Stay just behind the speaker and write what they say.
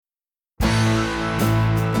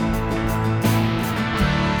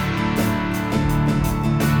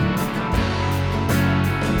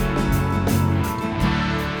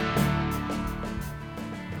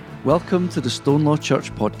Welcome to the Stonelaw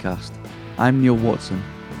Church podcast. I'm Neil Watson.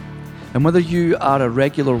 And whether you are a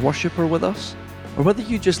regular worshipper with us, or whether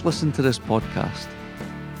you just listen to this podcast,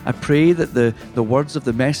 I pray that the words of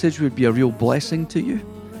the message would be a real blessing to you,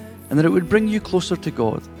 and that it would bring you closer to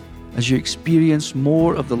God as you experience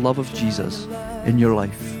more of the love of Jesus in your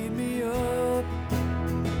life.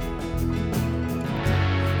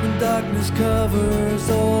 When darkness covers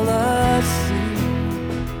all I see.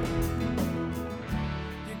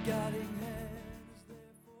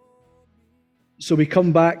 So we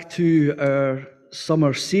come back to our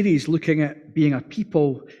summer series looking at being a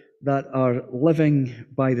people that are living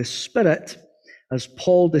by the Spirit, as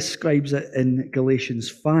Paul describes it in Galatians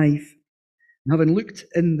 5. And having looked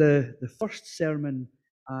in the first sermon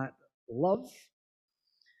at love,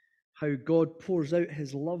 how God pours out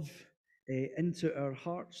his love into our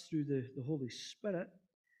hearts through the Holy Spirit,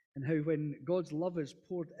 and how when God's love is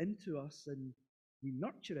poured into us and we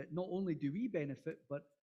nurture it, not only do we benefit, but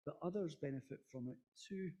others benefit from it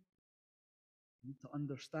too. We need to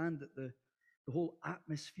understand that the whole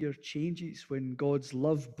atmosphere changes when God's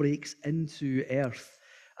love breaks into earth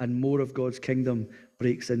and more of God's kingdom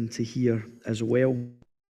breaks into here as well.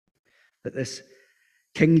 That this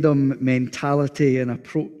kingdom mentality and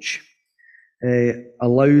approach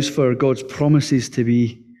allows for God's promises to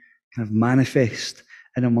be kind of manifest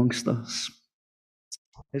in amongst us.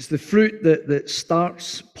 It's the fruit that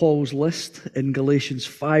starts Paul's list in Galatians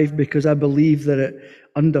 5, because I believe that it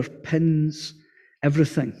underpins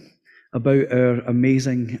everything about our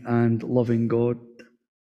amazing and loving God.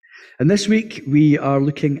 And this week we are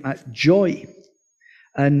looking at joy.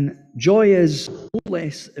 And joy is no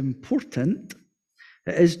less important.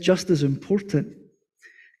 It is just as important,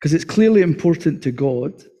 because it's clearly important to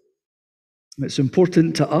God. It's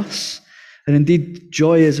important to us. And indeed,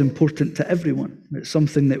 joy is important to everyone. It's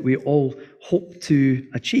something that we all hope to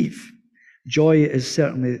achieve. Joy is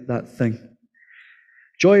certainly that thing.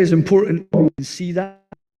 Joy is important. We can see that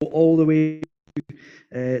all the way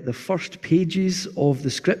to the first pages of the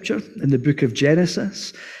scripture in the book of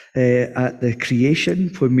Genesis, at the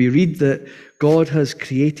creation, when we read that God has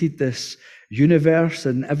created this universe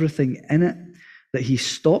and everything in it, that he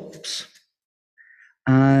stops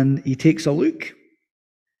and he takes a look.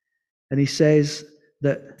 And he says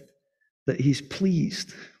that he's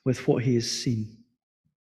pleased with what he has seen.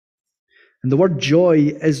 And the word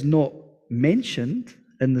joy is not mentioned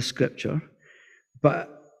in the scripture,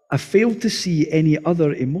 but I fail to see any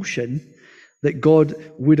other emotion that God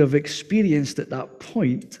would have experienced at that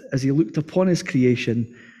point as he looked upon his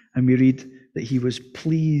creation, and we read that he was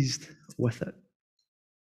pleased with it.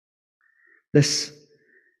 This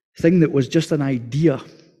thing that was just an idea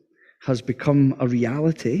has become a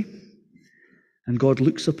reality. And God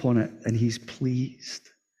looks upon it and he's pleased.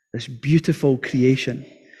 This beautiful creation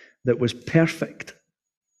that was perfect.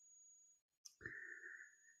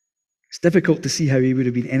 It's difficult to see how he would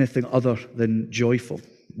have been anything other than joyful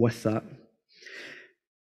with that.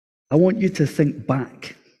 I want you to think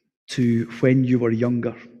back to when you were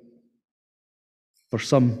younger. For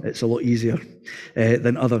some, it's a lot easier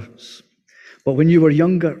than others. But when you were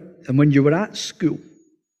younger and when you were at school,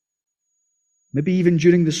 maybe even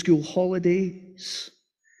during the school holidays,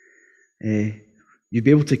 you'd be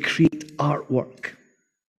able to create artwork,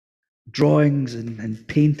 drawings and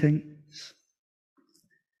paintings.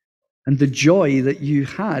 And the joy that you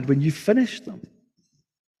had when you finished them.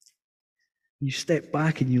 You step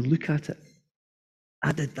back and you look at it.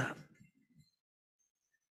 I did that.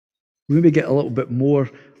 We maybe get a little bit more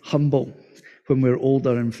humble when we're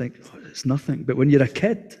older and think, oh, it's nothing. But when you're a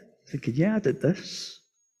kid, thinking, yeah, I did this.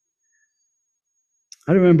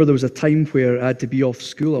 I remember there was a time where I had to be off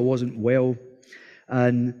school. I wasn't well,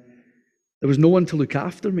 and there was no one to look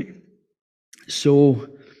after me. So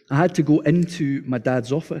I had to go into my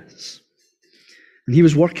dad's office. And he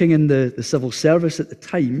was working in the civil service at the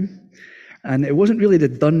time, and it wasn't really the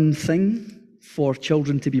done thing for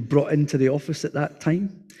children to be brought into the office at that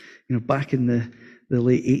time, back in the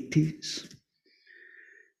late 80s.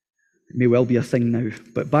 It may well be a thing now,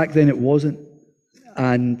 but back then it wasn't.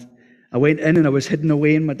 And I went in and I was hidden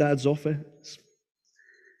away in my dad's office.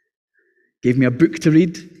 Gave me a book to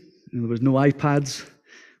read. There was no iPads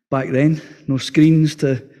back then, no screens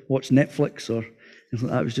to watch Netflix or anything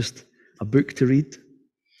like that. It was just a book to read.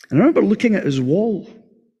 And I remember looking at his wall,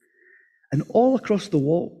 and all across the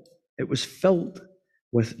wall, it was filled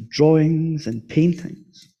with drawings and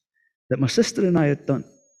paintings that my sister and I had done.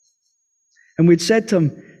 And we'd said to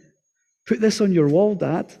him, "Put this on your wall,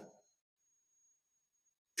 Dad."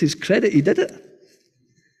 To his credit, he did it. And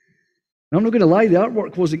I'm not going to lie, the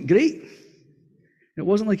artwork wasn't great. It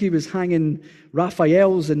wasn't like he was hanging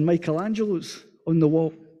Raphael's and Michelangelo's on the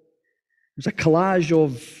wall. It was a collage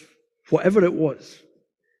of whatever it was.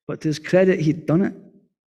 But to his credit, he'd done it.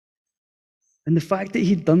 And the fact that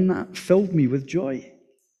he'd done that filled me with joy.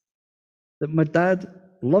 That my dad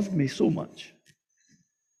loved me so much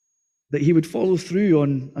that he would follow through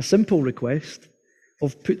on a simple request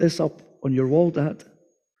of, put this up on your wall, Dad.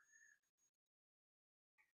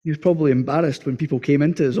 He was probably embarrassed when people came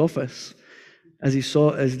into his office as he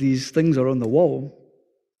saw as these things are on the wall.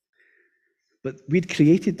 But we'd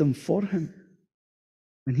created them for him,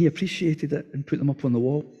 and he appreciated it and put them up on the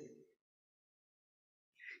wall.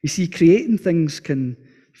 You see, creating things can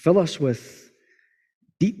fill us with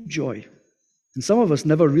deep joy. And some of us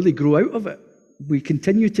never really grow out of it. We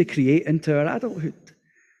continue to create into our adulthood,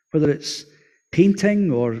 whether it's painting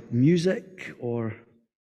or music or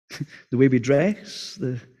the way we dress,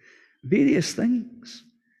 the various things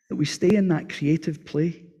that we stay in that creative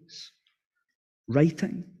place,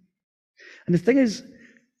 writing. And the thing is,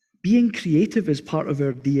 being creative is part of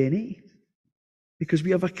our DNA because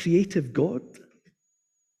we have a creative God.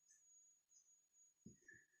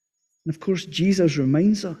 And of course, Jesus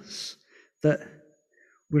reminds us that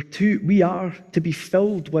we are to be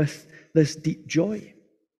filled with this deep joy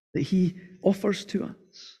that he offers to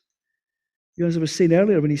us. You know, as I was saying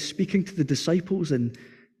earlier, when he's speaking to the disciples in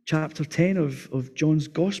chapter 10 of John's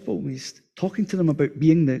Gospel, he's talking to them about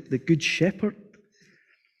being the good shepherd.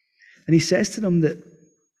 And he says to them that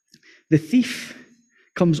the thief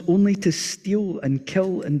comes only to steal and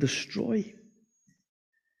kill and destroy.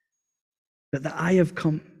 But that I have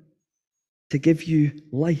come to give you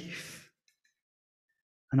life,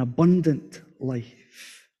 an abundant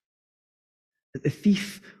life. That the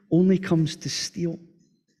thief only comes to steal.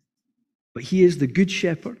 But he is the good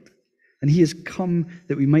shepherd, and he has come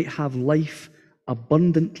that we might have life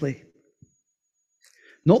abundantly.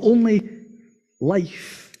 Not only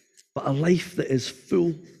life, but a life that is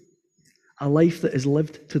full, a life that is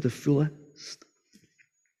lived to the fullest,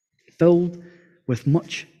 filled with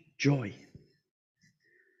much joy.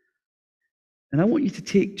 And I want you to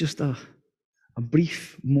take just a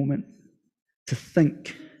brief moment to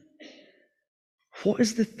think, what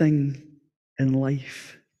is the thing in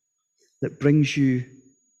life that brings you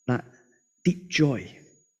that deep joy,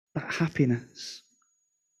 that happiness?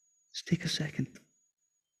 Just take a second.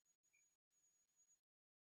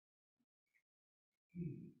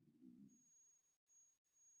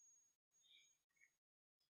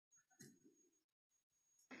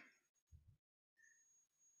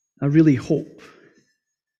 I really hope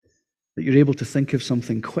that you're able to think of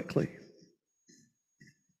something quickly.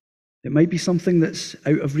 It might be something that's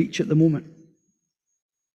out of reach at the moment.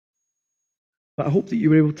 But I hope that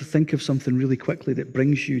you were able to think of something really quickly that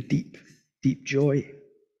brings you deep, deep joy.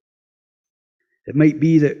 It might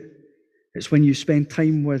be that it's when you spend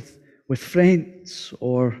time with friends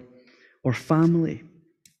or family.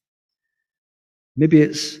 Maybe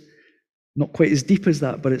it's not quite as deep as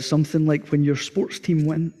that, but it's something like when your sports team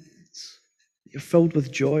wins. You're filled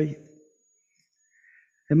with joy.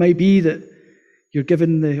 It might be that you're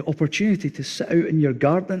given the opportunity to sit out in your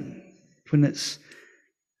garden when it's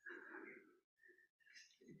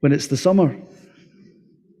the summer.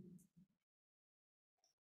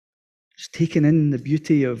 Just taking in the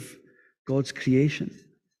beauty of God's creation.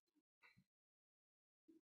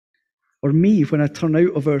 Or me, when I turn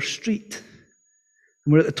out of our street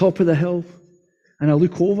and we're at the top of the hill and I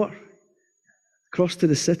look over across to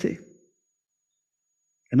the city,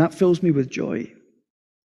 and that fills me with joy.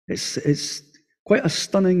 It's quite a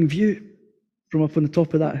stunning view from up on the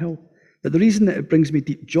top of that hill. But the reason that it brings me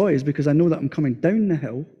deep joy is because I know that I'm coming down the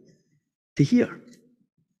hill to here,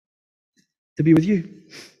 to be with you.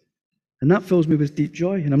 And that fills me with deep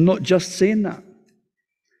joy. And I'm not just saying that.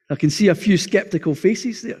 I can see a few skeptical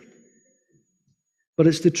faces there. But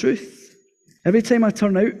it's the truth. Every time I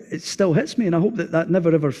turn out, it still hits me, and I hope that that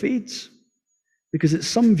never ever fades. Because it's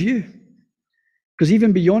some view. Because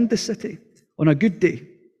even beyond the city, on a good day,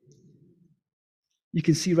 you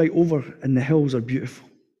can see right over, and the hills are beautiful.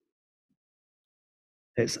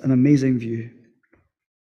 It's an amazing view.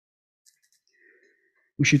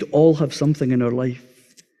 We should all have something in our life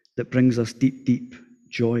that brings us deep, deep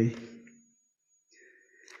joy.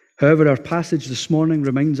 However, our passage this morning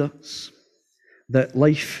reminds us that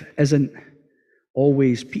life isn't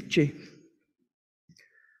always peachy,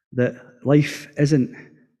 that life isn't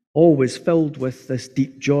always filled with this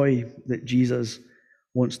deep joy that Jesus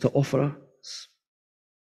wants to offer us.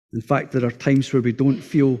 In fact, there are times where we don't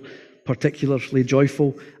feel particularly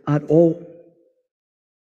joyful at all.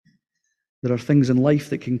 There are things in life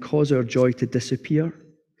that can cause our joy to disappear.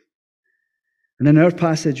 And in our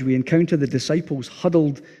passage, we encounter the disciples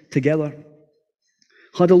huddled together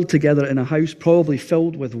in a house probably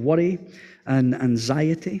filled with worry and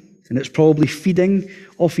anxiety. And it's probably feeding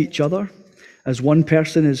off each other as one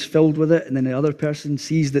person is filled with it, and then the other person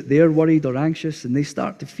sees that they're worried or anxious, and they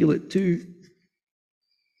start to feel it too.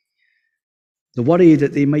 The worry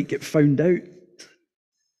that they might get found out,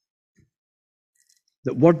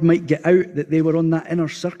 that word might get out that they were on that inner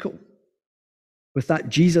circle with that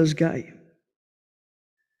Jesus guy.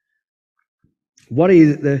 Worry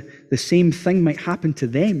that the same thing might happen to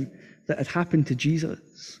them that had happened to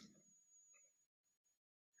Jesus.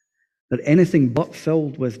 They're anything but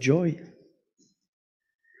filled with joy.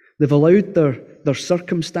 They've allowed their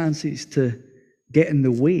circumstances to get in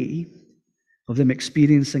the way of them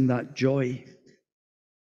experiencing that joy.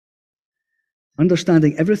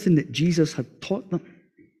 Understanding everything that Jesus had taught them.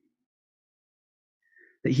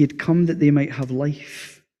 That he had come that they might have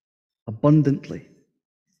life abundantly.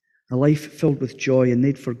 A life filled with joy, and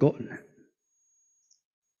they'd forgotten it.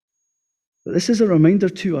 But this is a reminder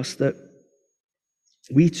to us that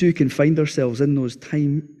we too can find ourselves in those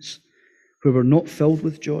times where we're not filled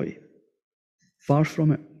with joy. Far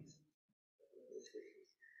from it.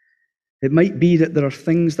 It might be that there are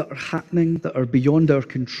things that are happening that are beyond our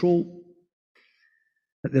control,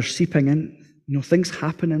 that they're seeping in. Things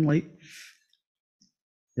happen in life.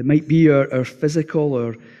 It might be our physical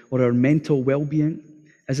or our mental well-being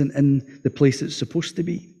isn't in the place it's supposed to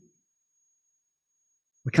be.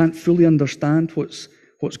 We can't fully understand what's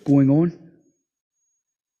going on,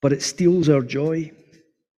 but it steals our joy.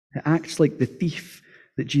 It acts like the thief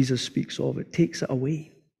that Jesus speaks of. It takes it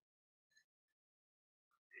away.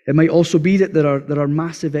 It might also be that there are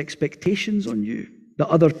massive expectations on you that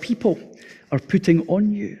other people are putting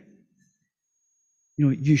on you.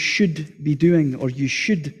 You should be doing, or you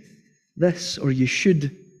should this, or you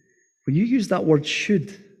should. When you use that word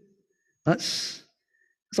should, that's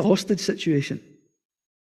a hostage situation.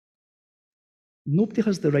 Nobody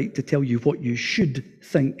has the right to tell you what you should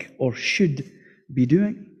think or should be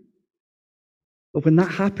doing. But when that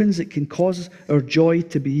happens, it can cause our joy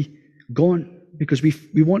to be gone, because we're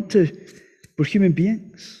human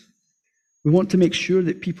beings. We want to make sure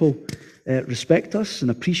that people respect us and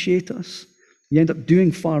appreciate us. You end up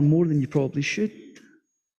doing far more than you probably should.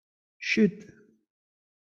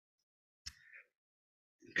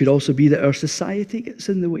 It could also be that our society gets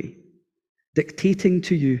in the way, dictating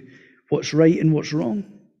to you what's right and what's wrong.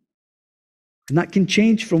 And that can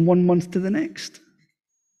change from one month to the next.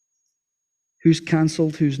 Who's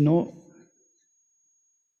cancelled, who's not.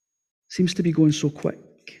 Seems to be going so quick.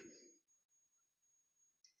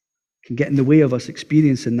 Can get in the way of us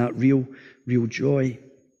experiencing that real joy.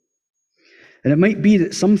 And it might be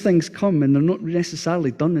that some things come and they're not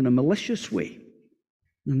necessarily done in a malicious way.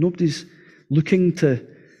 Nobody's looking to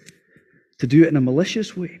do it in a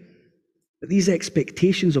malicious way. But these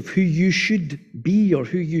expectations of who you should be, or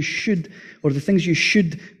or the things you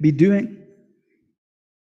should be doing,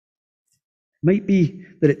 might be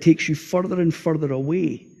that it takes you further and further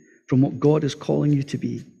away from what God is calling you to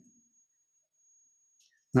be.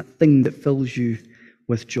 That thing that fills you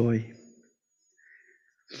with joy.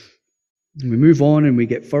 And we move on and we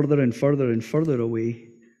get further and further and further away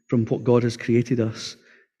from what God has created us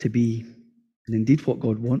to be, and indeed what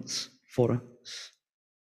God wants for us.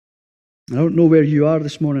 I don't know where you are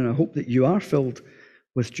this morning. I hope that you are filled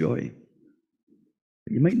with joy.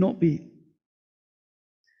 But you might not be.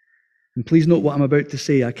 And please note what I'm about to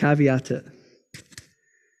say. I caveat it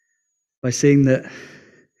by saying that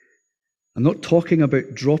I'm not talking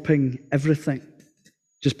about dropping everything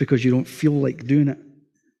just because you don't feel like doing it.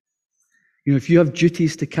 If you have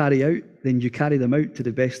duties to carry out, then you carry them out to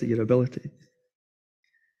the best of your ability.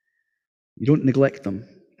 You don't neglect them,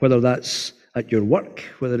 whether that's at your work,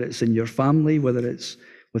 whether it's in your family, whether it's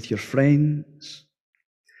with your friends.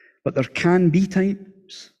 But there can be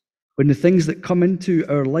times when the things that come into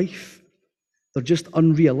our life, they're just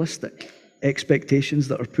unrealistic expectations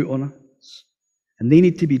that are put on us, and they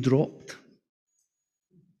need to be dropped.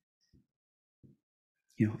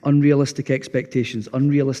 Unrealistic expectations,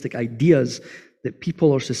 unrealistic ideas that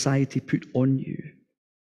people or society put on you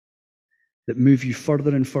that move you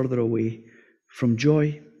further and further away from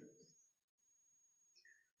joy.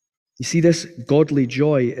 You see, this godly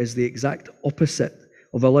joy is the exact opposite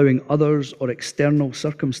of allowing others or external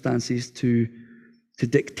circumstances to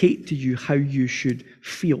dictate to you how you should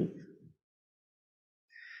feel.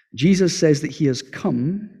 Jesus says that he has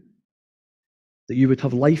come that you would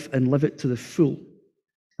have life and live it to the full.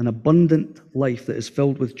 An abundant life that is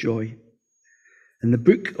filled with joy. In the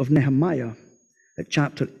book of Nehemiah, at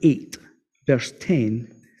chapter 8, verse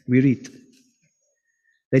 10, we read,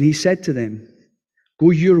 Then he said to them,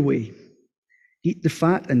 "Go your way, eat the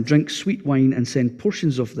fat and drink sweet wine, and send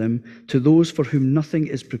portions of them to those for whom nothing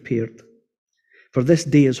is prepared. For this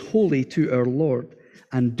day is holy to our Lord,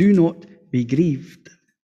 and do not be grieved,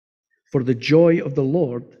 for the joy of the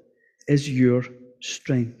Lord is your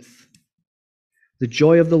strength." The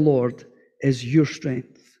joy of the Lord is your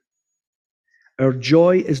strength. Our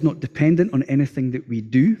joy is not dependent on anything that we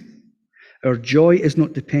do. Our joy is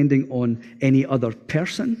not depending on any other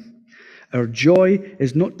person. Our joy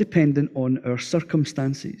is not dependent on our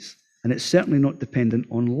circumstances, and it's certainly not dependent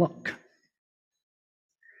on luck.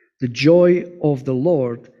 The joy of the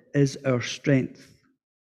Lord is our strength.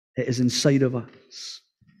 It is inside of us.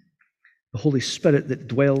 The Holy Spirit that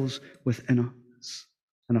dwells within us.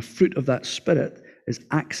 And a fruit of that Spirit is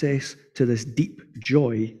access to this deep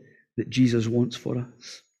joy that Jesus wants for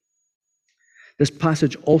us. This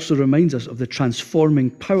passage also reminds us of the transforming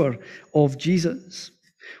power of Jesus.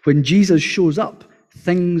 When Jesus shows up,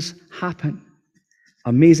 things happen.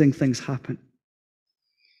 Amazing things happen.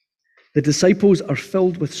 The disciples are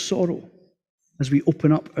filled with sorrow as we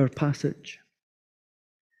open up our passage.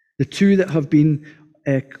 The two that have been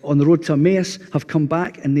on the road to Emmaus have come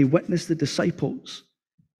back and they witness the disciples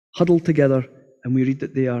huddled together, and we read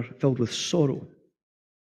that they are filled with sorrow.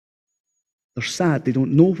 They're sad. They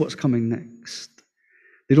don't know what's coming next.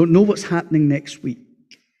 They don't know what's happening next week.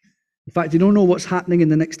 In fact, they don't know what's happening in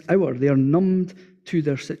the next hour. They are numbed to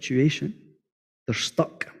their situation. They're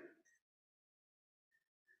stuck.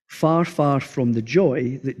 Far, far from the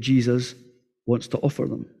joy that Jesus wants to offer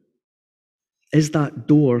them. Is that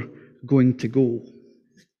door going to go?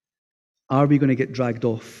 Are we going to get dragged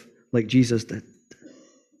off like Jesus did?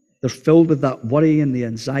 They're filled with that worry and the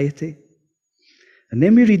anxiety. And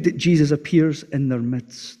then we read that Jesus appears in their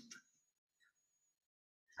midst.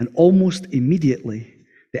 And almost immediately,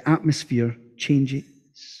 the atmosphere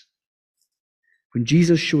changes. When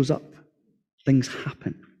Jesus shows up, things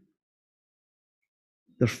happen.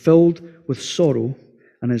 They're filled with sorrow,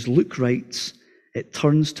 and as Luke writes, it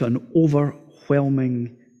turns to an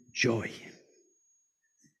overwhelming joy.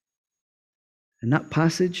 And that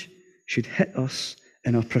passage should hit us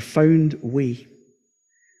in a profound way,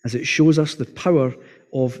 as it shows us the power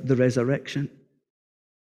of the resurrection,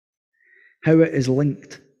 how it is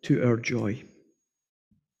linked to our joy.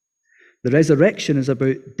 The resurrection is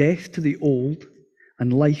about death to the old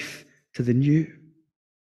and life to the new.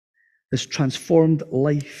 This transformed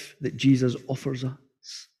life that Jesus offers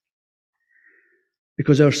us.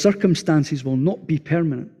 Because our circumstances will not be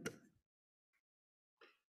permanent,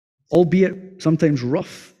 albeit sometimes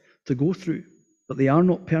rough to go through, but they are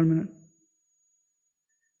not permanent.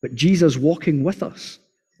 But Jesus walking with us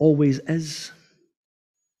always is.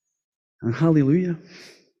 And hallelujah.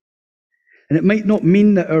 And it might not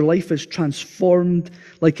mean that our life is transformed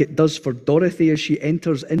like it does for Dorothy as she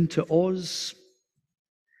enters into Oz,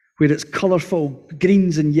 where it's colourful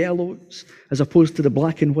greens and yellows as opposed to the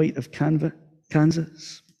black and white of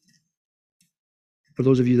Kansas. For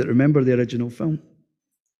those of you that remember the original film.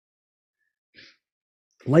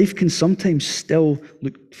 Life can sometimes still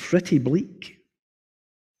look pretty bleak.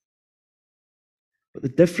 But the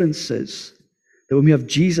difference is that when we have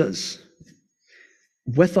Jesus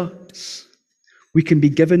with us, we can be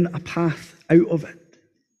given a path out of it.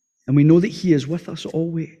 And we know that He is with us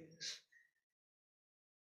always.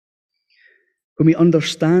 When we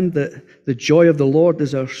understand that the joy of the Lord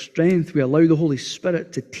is our strength, we allow the Holy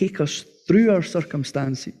Spirit to take us through our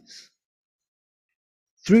circumstances,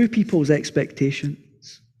 through people's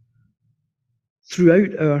expectations,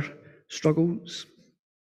 throughout our struggles.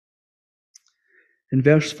 In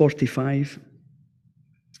verse 45,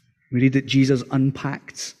 we read that Jesus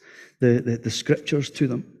unpacks the scriptures to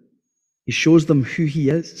them. He shows them who He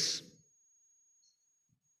is,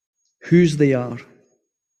 whose they are,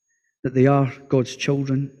 that they are God's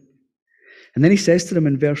children. And then He says to them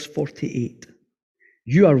in verse 48,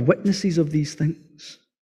 "You are witnesses of these things."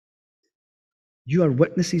 You are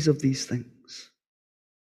witnesses of these things.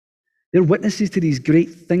 They're witnesses to these great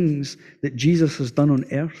things that Jesus has done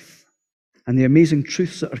on earth and the amazing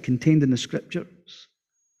truths that are contained in the scriptures.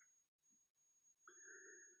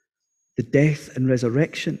 The death and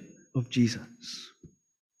resurrection of Jesus.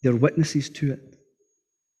 They're witnesses to it.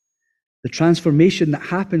 The transformation that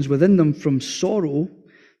happens within them from sorrow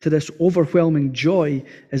to this overwhelming joy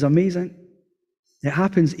is amazing. It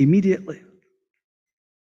happens immediately.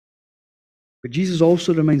 But Jesus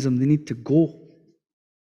also reminds them they need to go.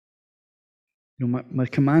 You know, my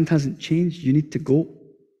command hasn't changed. You need to go.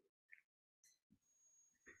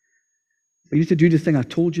 But you need to do the thing I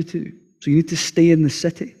told you to. So you need to stay in the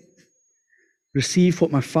city. Receive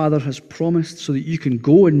what my Father has promised so that you can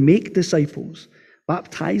go and make disciples.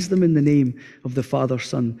 Baptize them in the name of the Father,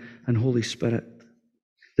 Son, and Holy Spirit.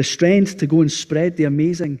 The strength to go and spread the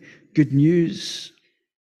amazing good news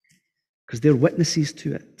because they're witnesses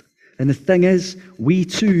to it. And the thing is, we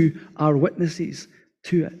too are witnesses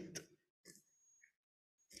to it.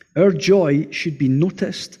 Our joy should be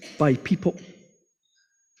noticed by people.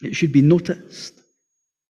 It should be noticed.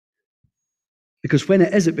 Because when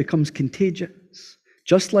it is, it becomes contagious.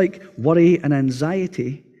 Just like worry and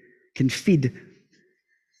anxiety can feed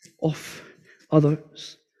off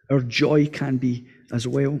others, our joy can be as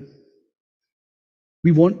well.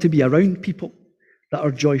 We want to be around people that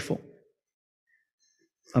are joyful.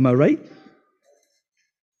 Am I right?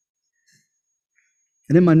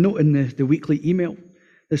 And in my note in the weekly email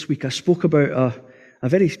this week, I spoke about a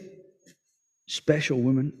very special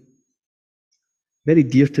woman, very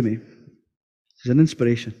dear to me. She's an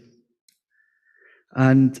inspiration.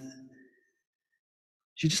 And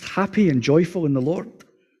she's just happy and joyful in the Lord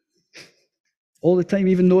all the time,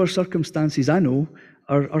 even though her circumstances, I know,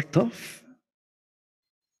 are tough.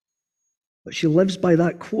 But she lives by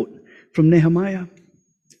that quote from Nehemiah,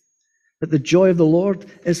 that the joy of the Lord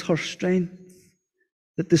is her strength,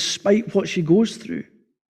 that despite what she goes through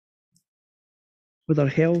with her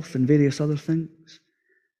health and various other things,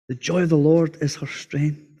 the joy of the Lord is her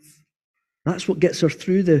strength. That's what gets her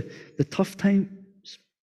through the tough times.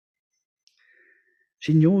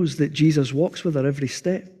 She knows that Jesus walks with her every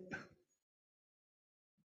step.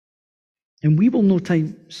 And we will know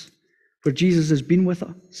times where Jesus has been with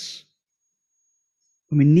us,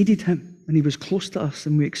 when we needed him and he was close to us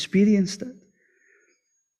and we experienced it.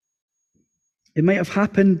 It might have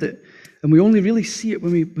happened that, and we only really see it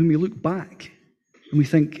when we look back and we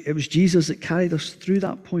think it was Jesus that carried us through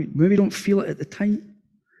that point. Maybe we don't feel it at the time.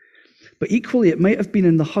 But equally, it might have been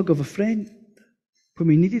in the hug of a friend when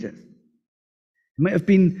we needed it. It might have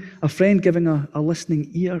been a friend giving a listening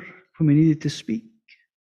ear when we needed to speak.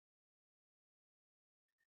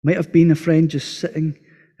 It might have been a friend just sitting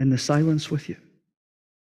in the silence with you.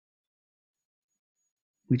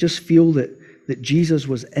 We just feel that Jesus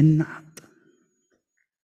was in that.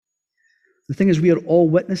 The thing is, we are all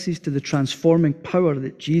witnesses to the transforming power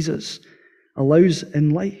that Jesus allows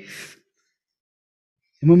in life.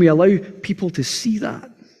 And when we allow people to see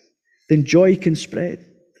that, then joy can spread.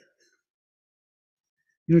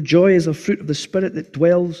 You know, joy is a fruit of the Spirit that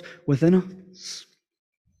dwells within us.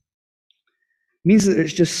 It means that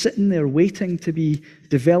it's just sitting there waiting to be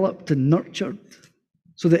developed and nurtured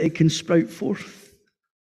so that it can sprout forth.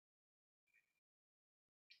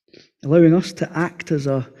 Allowing us to act as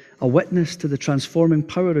a witness to the transforming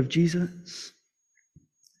power of Jesus.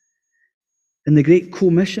 In the Great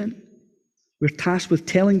Commission, we're tasked with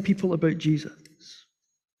telling people about Jesus.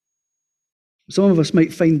 Some of us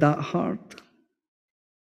might find that hard.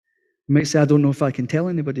 We might say, I don't know if I can tell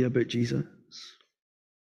anybody about Jesus.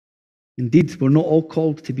 Indeed, we're not all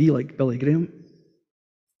called to be like Billy Graham.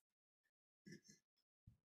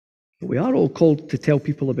 But we are all called to tell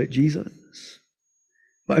people about Jesus.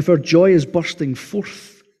 But if our joy is bursting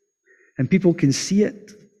forth and people can see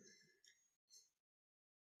it,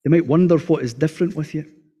 they might wonder what is different with you.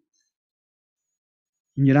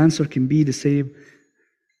 And your answer can be the same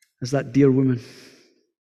as that dear woman.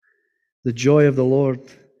 The joy of the Lord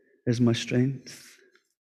is my strength.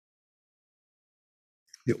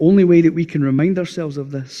 The only way that we can remind ourselves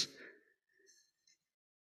of this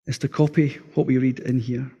is to copy what we read in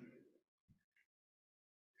here.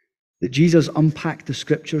 That Jesus unpacked the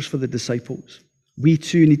scriptures for the disciples. We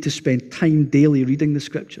too need to spend time daily reading the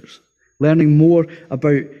scriptures, learning more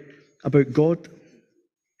about God,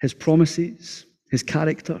 his promises, his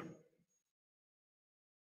character.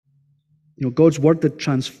 You know, God's word had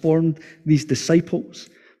transformed these disciples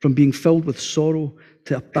from being filled with sorrow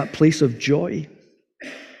to that place of joy.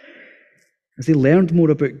 As they learned more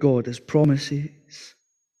about God, his promises.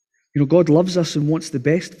 You know, God loves us and wants the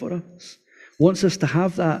best for us. Wants us to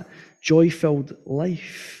have that joy-filled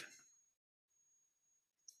life.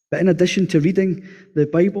 But in addition to reading the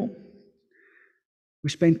Bible, we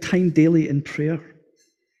spend time daily in prayer,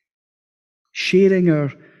 sharing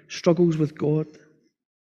our struggles with God,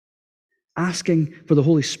 asking for the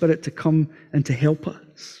Holy Spirit to come and to help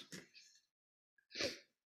us.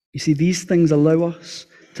 You see, these things allow us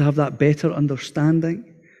to have that better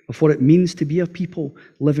understanding of what it means to be a people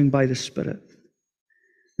living by the Spirit.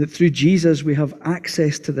 That through Jesus we have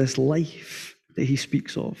access to this life that he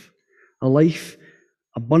speaks of, a life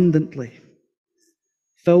abundantly,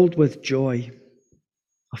 filled with joy,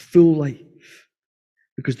 a full life,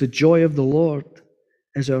 because the joy of the Lord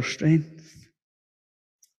is our strength.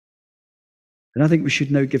 And I think we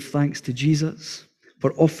should now give thanks to Jesus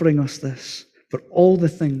for offering us this, for all the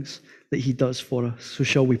things that he does for us. So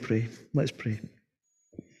shall we pray? Let's pray.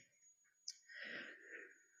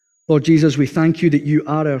 Lord Jesus, we thank you that you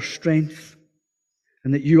are our strength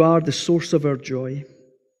and that you are the source of our joy.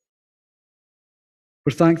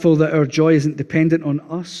 We're thankful that our joy isn't dependent on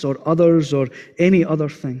us or others or any other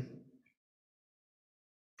thing.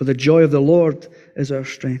 For the joy of the Lord is our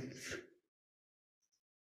strength.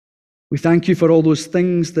 We thank you for all those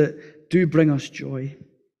things that do bring us joy.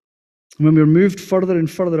 And when we're moved further and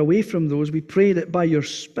further away from those, we pray that by your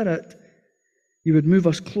Spirit, you would move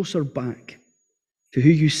us closer back to who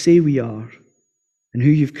you say we are and who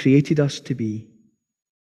you've created us to be.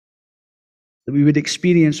 That we would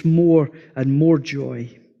experience more and more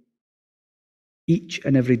joy each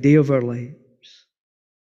and every day of our lives.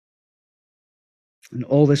 And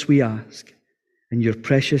all this we ask in your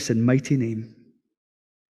precious and mighty name.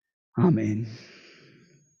 Amen.